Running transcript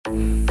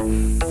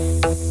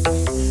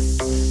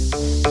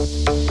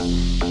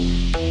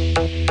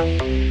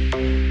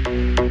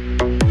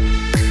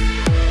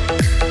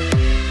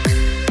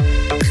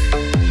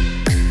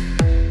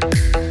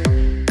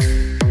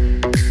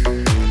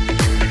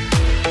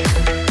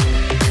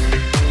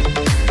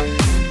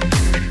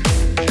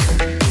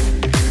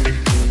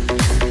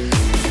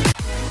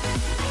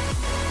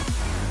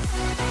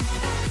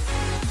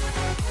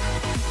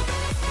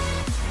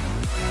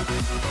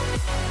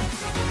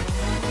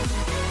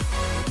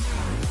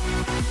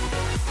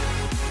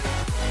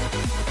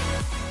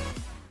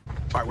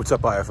right, what's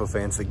up, IFO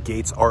fans? The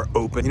gates are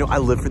open. You know, I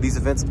live for these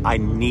events. I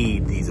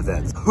need these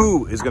events.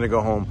 Who is gonna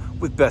go home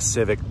with best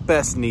Civic,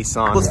 best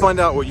Nissan? Let's find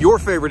out what your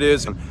favorite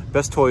is.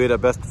 Best Toyota,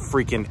 best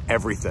freaking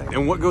everything.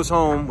 And what goes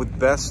home with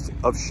best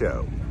of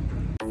show.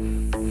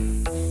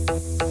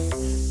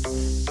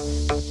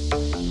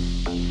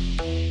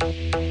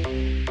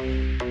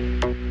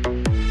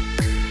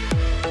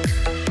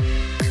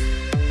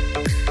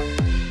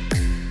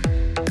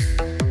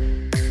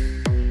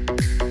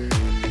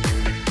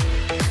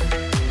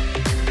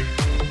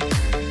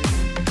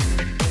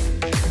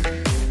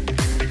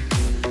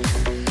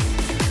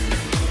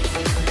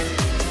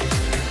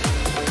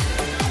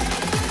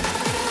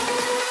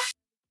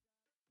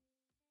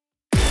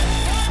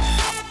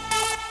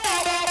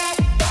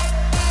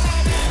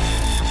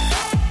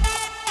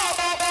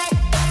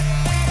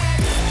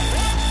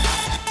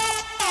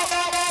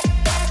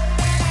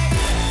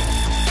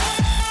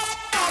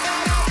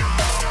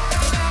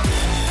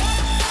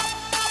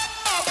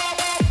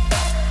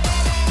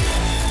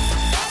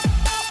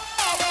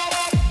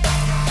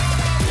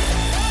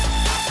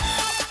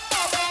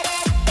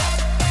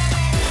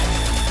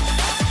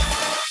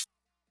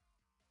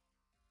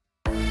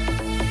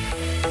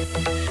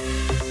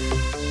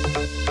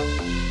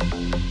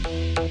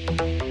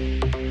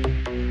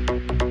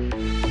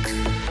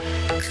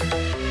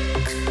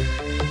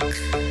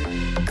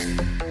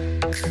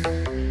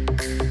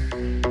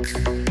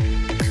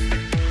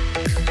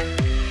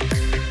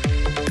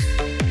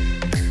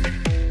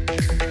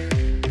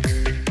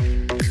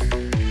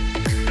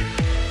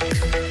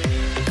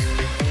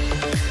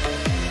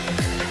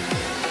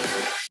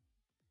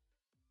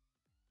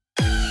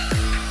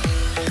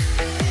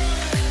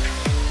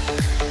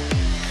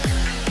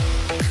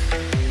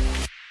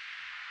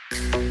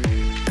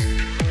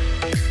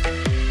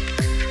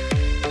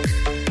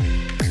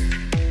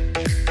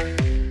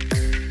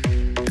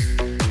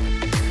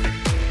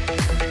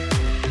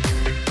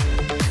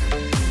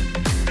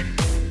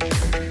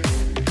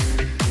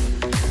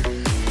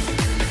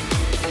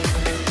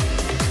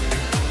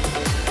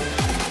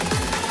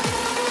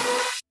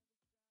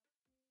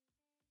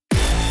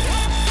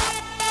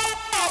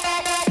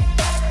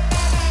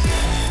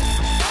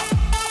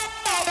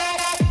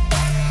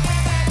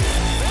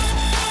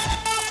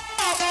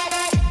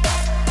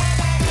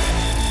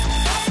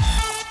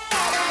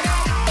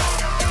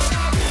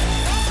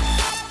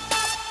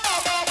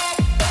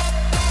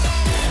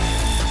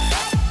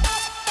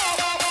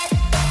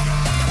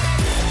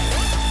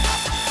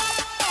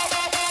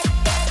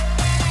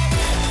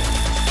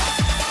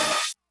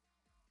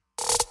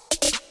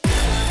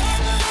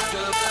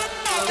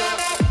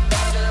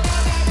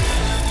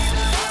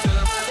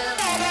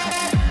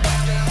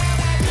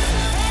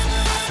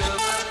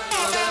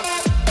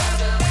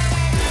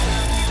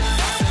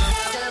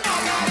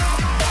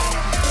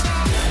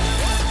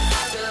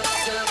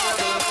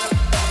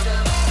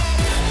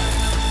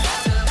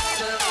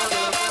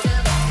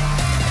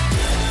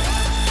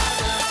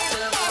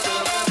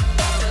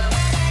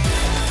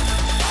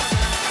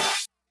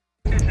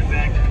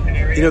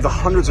 You know, the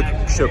hundreds of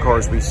show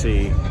cars we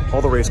see,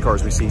 all the race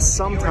cars we see,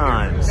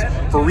 sometimes,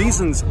 for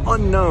reasons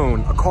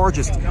unknown, a car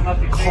just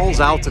calls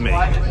out to me.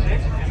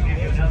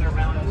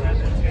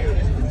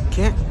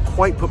 Can't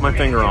quite put my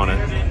finger on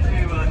it.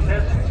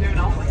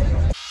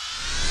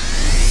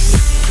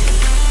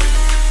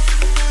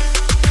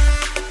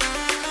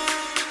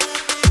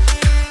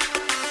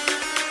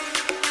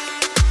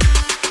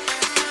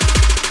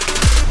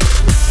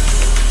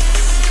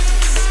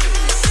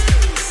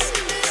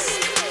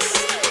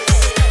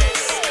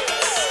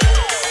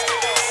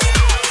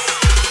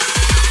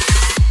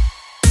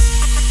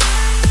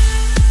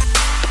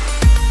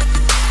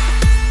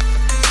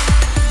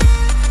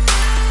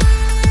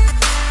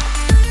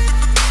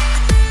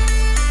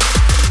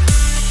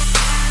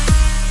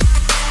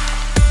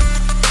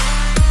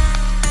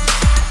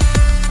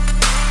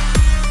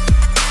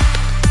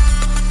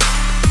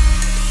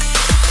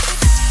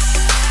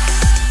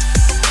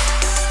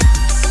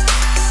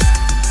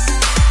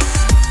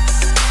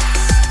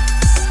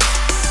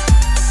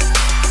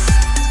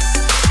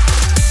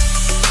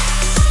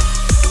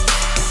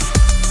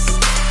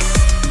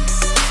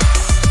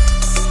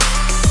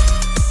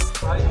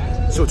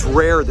 So it's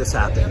rare this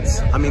happens.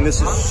 I mean,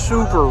 this is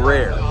super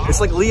rare. It's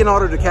like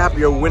Leonardo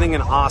DiCaprio winning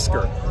an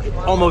Oscar. It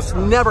almost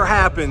never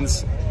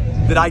happens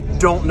that I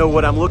don't know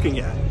what I'm looking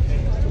at.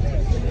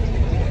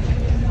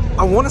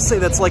 I want to say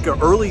that's like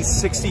an early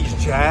 60s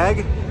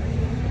Jag,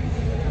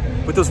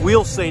 but those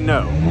wheels say no.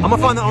 I'm gonna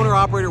find the owner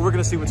operator. We're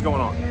gonna see what's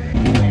going on.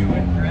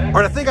 All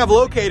right, I think I've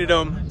located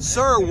him.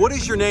 Sir, what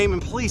is your name?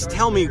 And please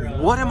tell me,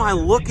 what am I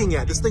looking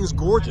at? This thing's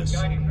gorgeous.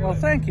 Well,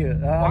 thank you.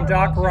 I'm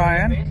Doc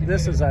Ryan.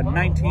 This is a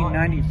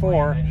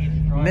 1994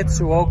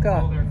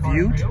 Mitsuoka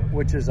Butte,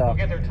 which is a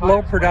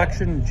low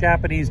production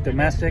Japanese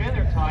domestic.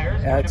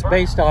 It's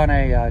based on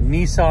a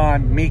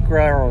Nissan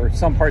Micra, or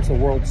some parts of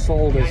the world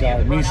sold as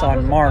a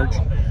Nissan March.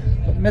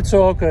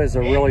 Mitsuoka is a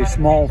really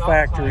small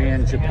factory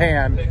in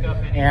Japan,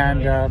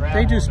 and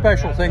they do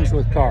special things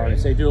with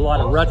cars. They do a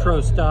lot of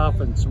retro stuff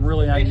and some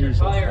really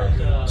unusual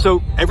stuff.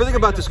 So everything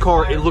about this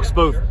car, it looks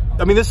both,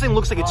 I mean, this thing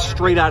looks like it's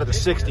straight out of the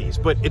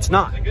 60s, but it's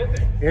not.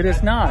 It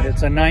is not.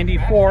 It's a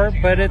 94,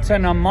 but it's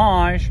an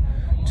homage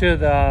to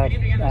the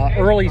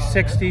early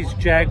 60s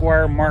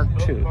Jaguar Mark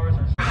II.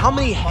 How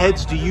many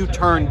heads do you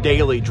turn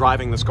daily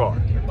driving this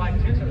car?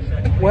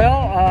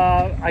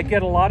 Well, I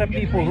get a lot of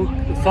people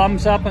who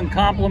thumbs up and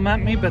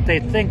compliment me, but they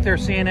think they're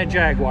seeing a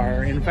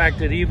Jaguar. In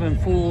fact, it even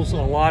fools a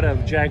lot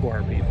of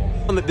Jaguar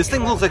people. This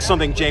thing looks like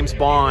something James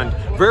Bond,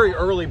 very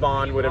early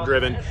Bond, would have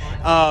driven,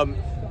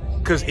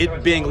 because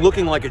it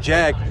looking like a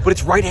Jag, but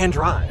it's right-hand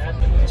drive.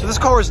 So this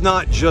car is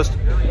not just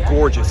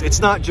gorgeous, it's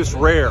not just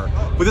rare,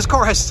 but this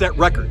car has set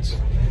records.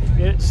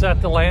 It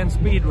set the land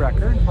speed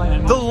record.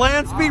 The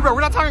land speed record.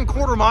 We're not talking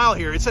quarter mile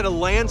here. It set a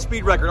land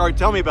speed record. All right,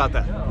 tell me about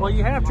that. Well,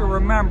 you have to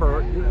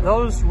remember,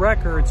 those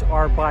records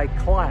are by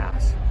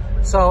class.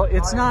 So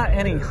it's not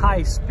any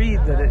high speed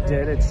that it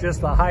did. It's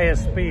just the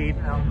highest speed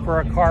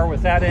for a car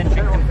with that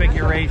engine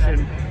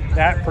configuration,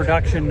 that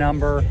production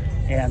number,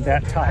 and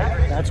that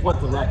type. That's what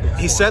the record is.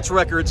 He sets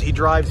records, he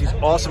drives these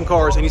awesome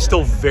cars, and he's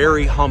still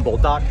very humble.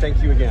 Doc,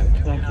 thank you again.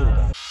 Thank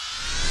you.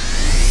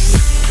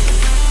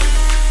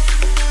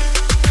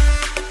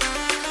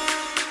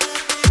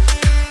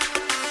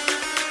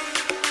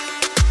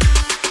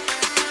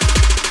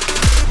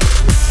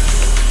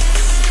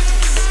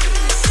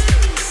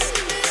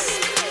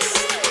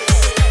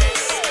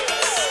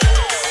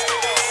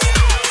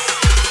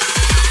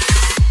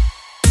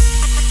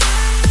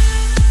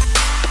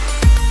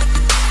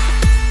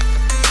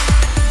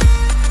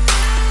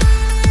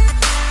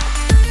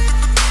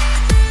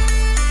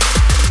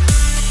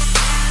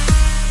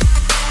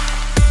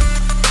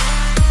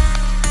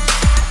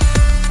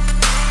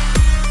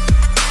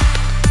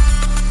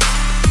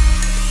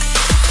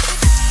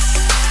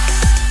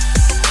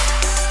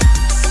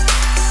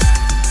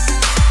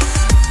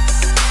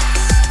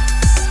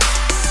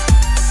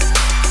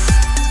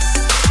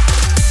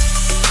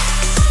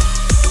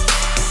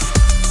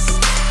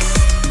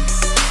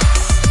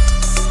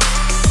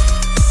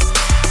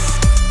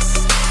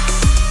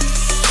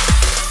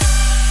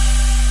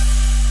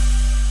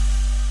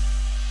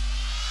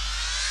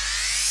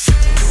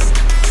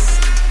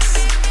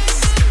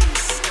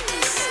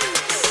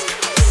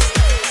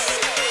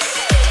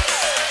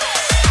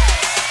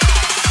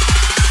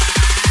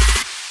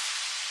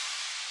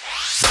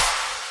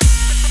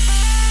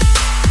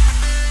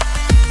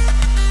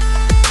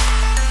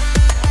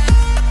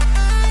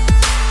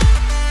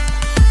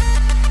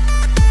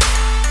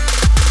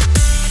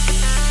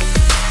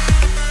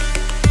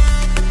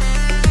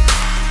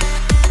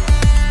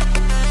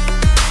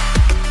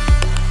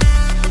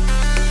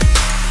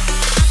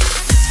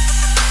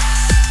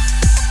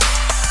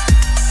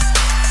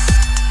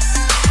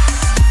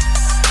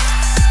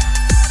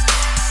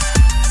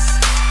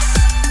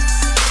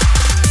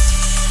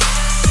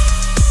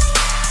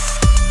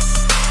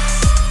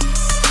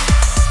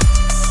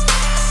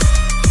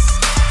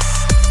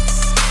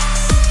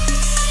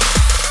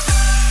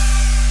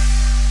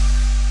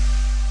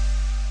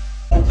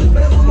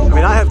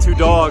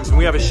 Dogs, and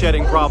we have a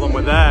shedding problem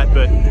with that,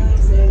 but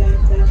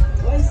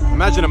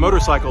imagine a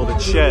motorcycle that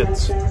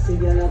sheds.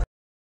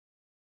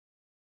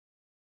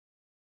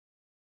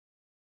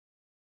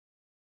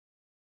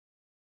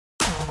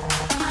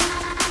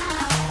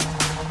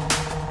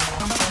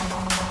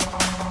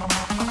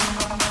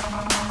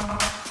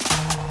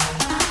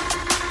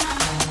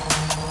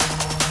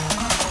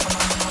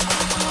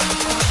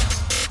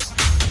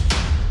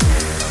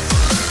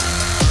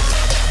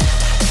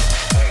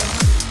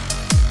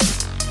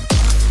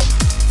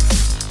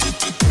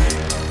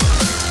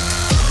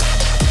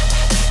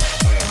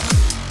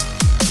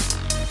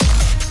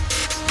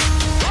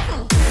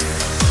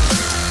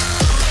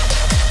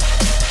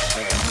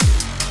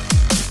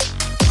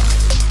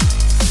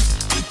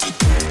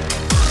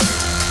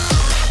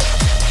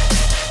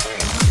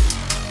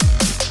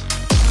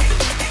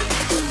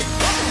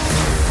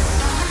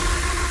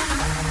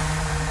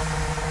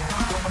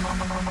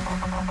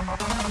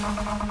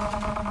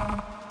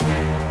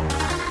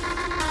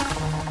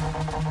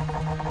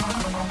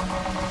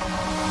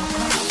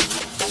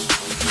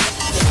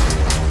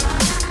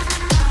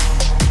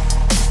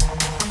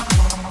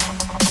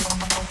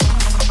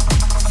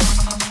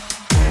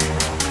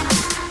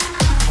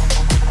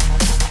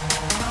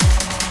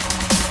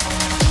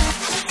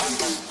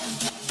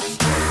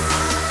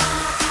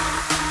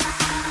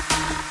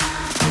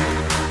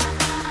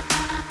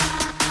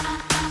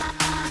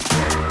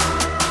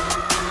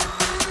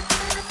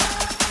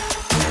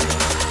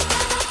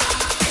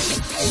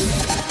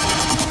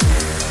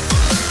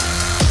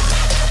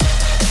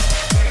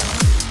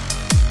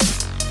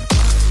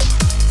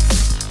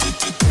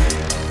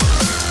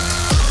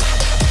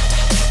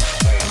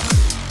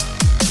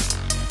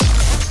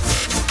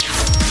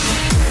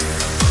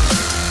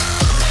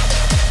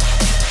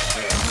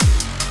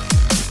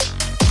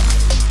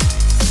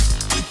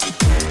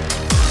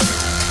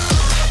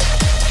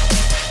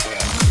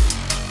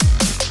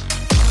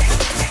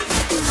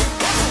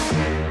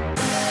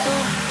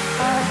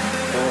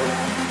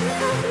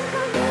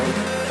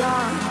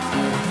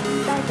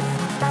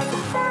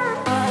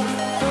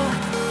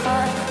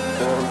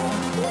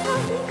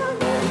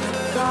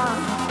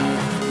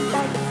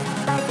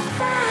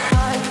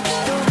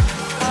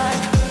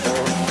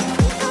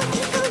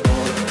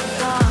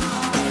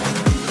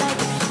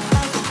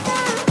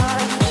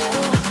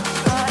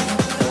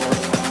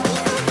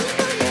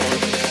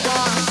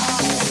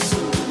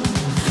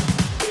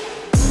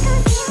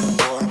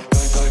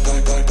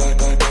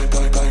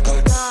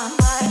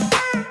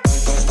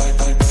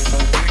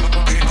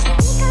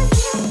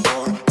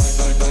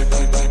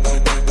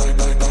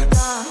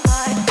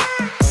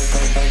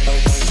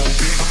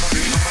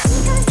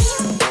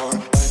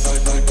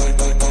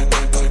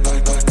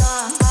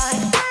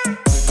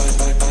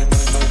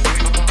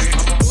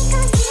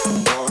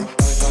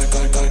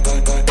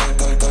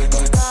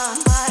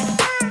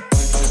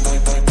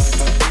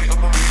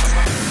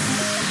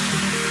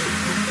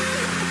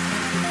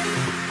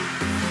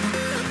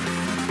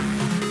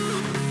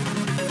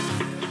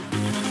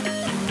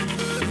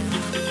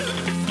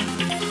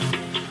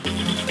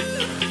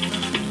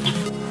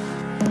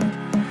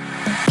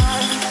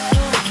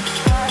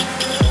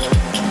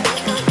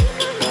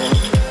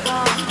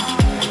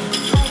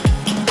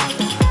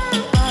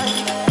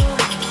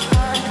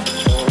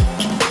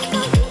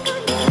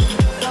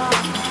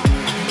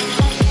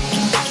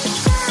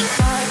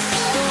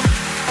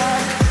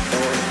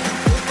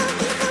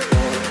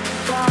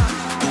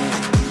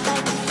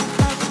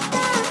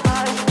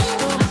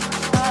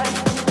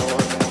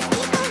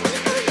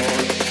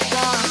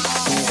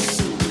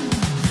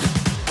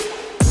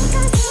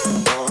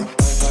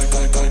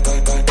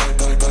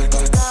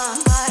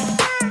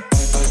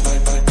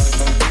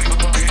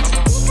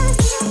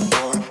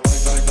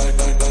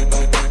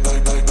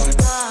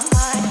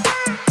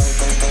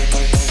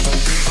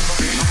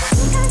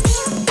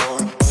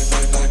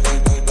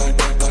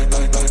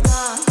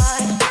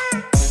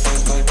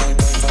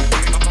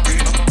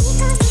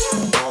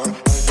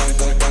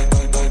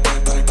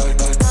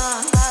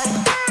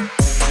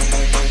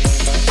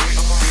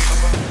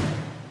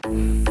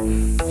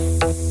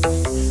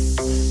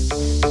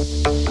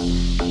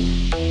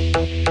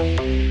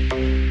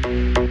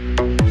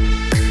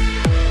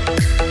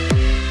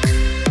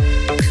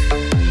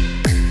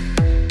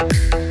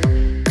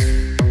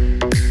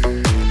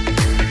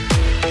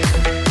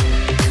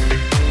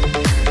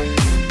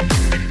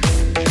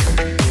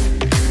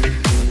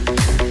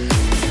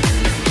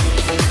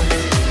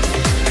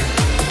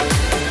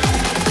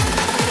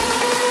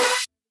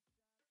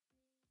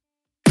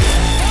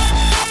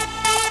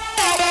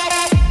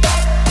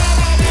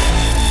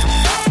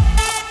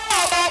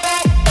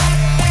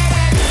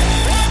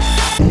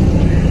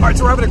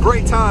 having a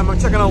great time. I'm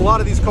checking out a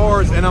lot of these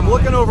cars, and I'm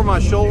looking over my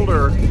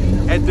shoulder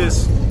at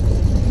this.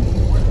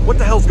 What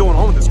the hell's going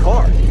on with this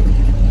car?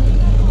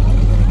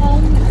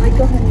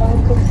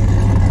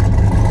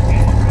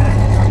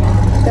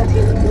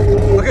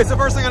 Okay, so the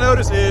first thing I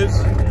notice is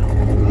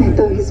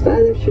his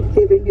father should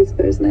give him his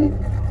first name.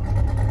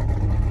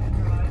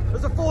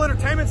 there's a full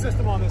entertainment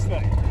system on this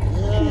thing.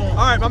 Yeah. All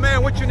right, my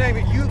man, what's your name?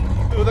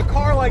 With a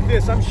car like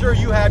this, I'm sure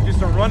you have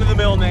just a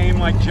run-of-the-mill name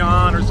like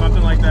John or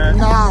something like that.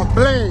 Nah,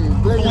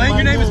 Bling. Bling?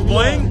 Your name is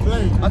Bling? Yeah,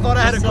 Bling. I thought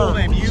I had a cool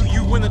name.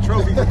 You win the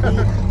trophy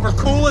for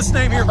coolest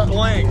name here,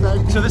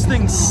 Bling. So this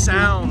thing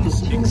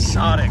sounds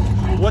exotic.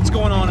 What's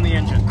going on in the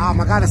engine? I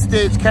got a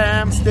stage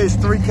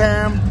 3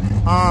 cam,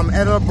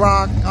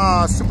 Edelbrock,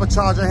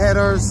 supercharger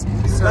headers.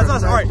 That's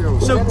awesome. All right,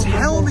 so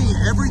tell me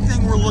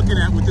everything we're looking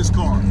at with this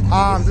car.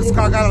 This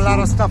car got a lot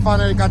of stuff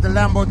on it. It got the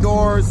Lambo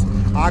doors.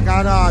 I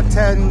got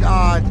 10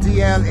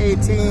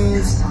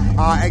 DL18s,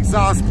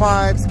 exhaust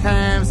pipes,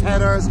 cams,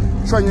 headers,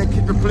 trunnion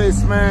kit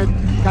replacement.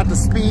 Got the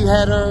speed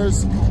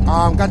headers.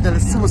 Got the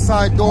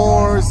suicide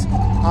doors.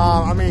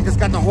 I mean, just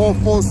got the whole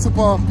full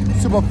super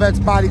vets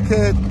body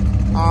kit.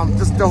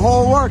 Just the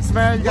whole works,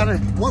 man. You gotta.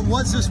 What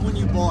was this when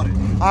you bought it?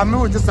 It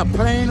was just a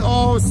plain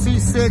old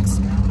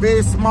C6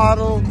 base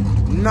model,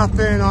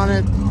 nothing on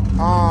it.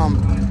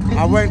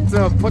 I went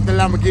to put the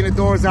Lamborghini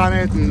doors on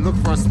it and look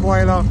for a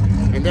spoiler,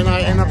 and then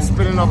I end up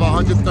spending over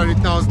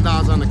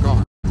 $130,000 on the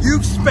car.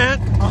 You've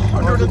spent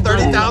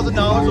 $130,000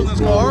 on this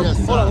car?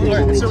 Yes, hold on,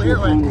 wait. So here,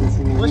 wait.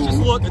 Let's just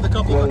look at the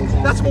couple of,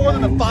 that's more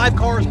than the 5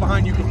 cars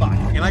behind you could buy.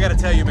 And I gotta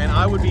tell you, man,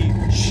 I would be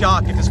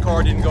shocked if this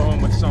car didn't go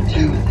home with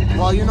something.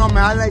 Well, you know,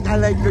 man, I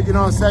like, you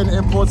know, saying the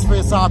imports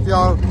face off,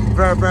 y'all.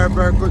 Very, very,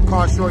 very good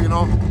car show, you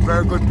know.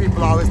 Very good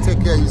people always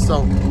take care of you, so.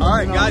 All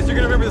right, guys, you're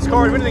gonna remember this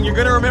car. If anything, you're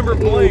gonna remember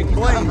Bling.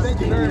 Bling,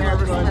 thank you very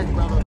much,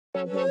 brother.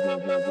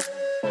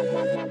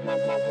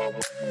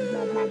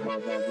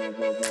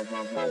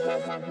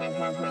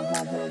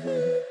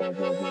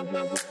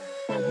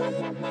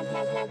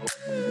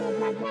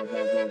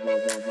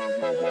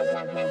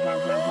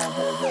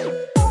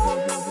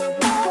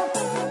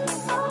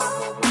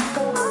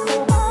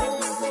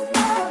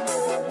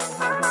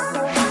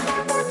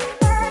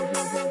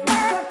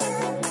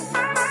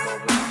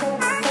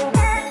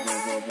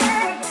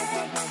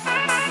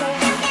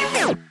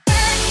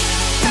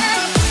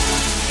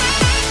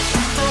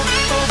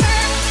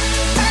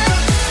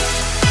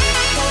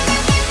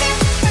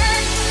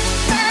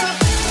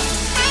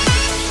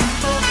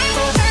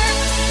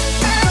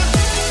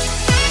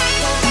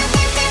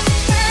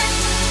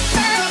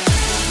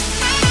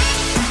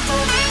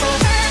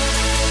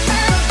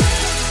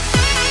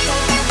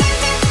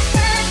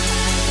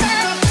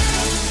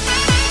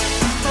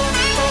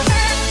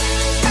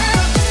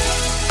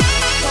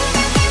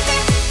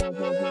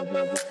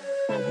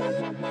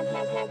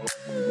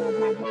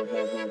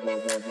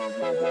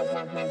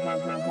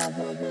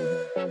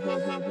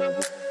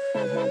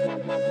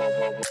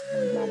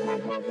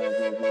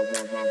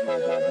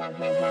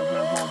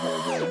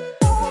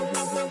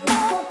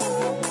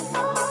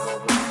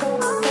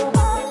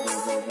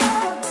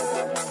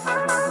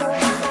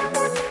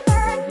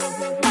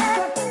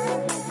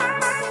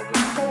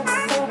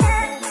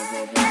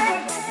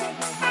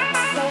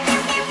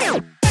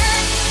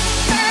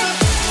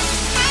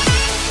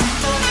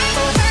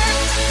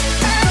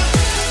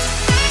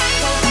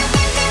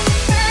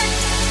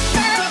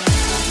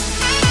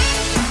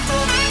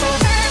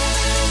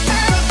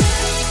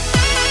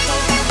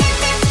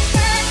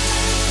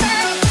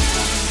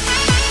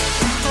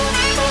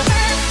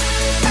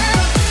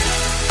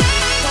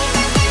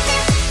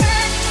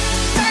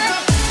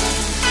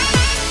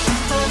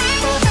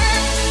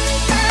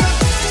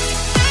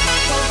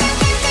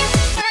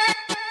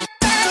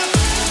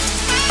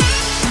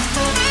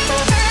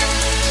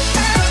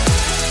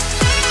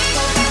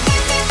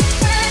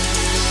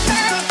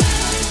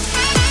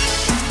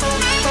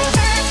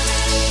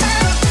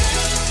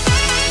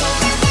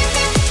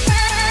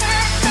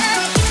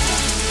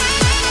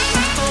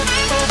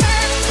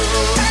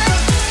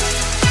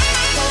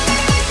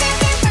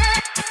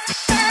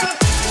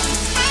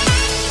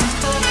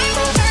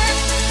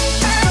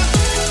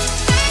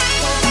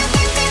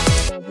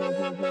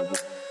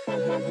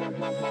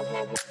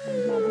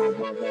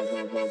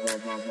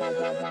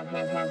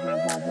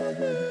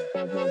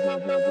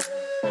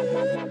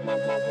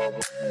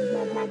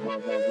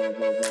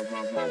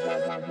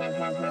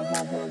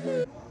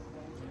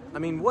 I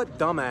mean, what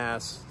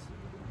dumbass.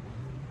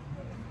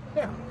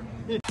 Yeah.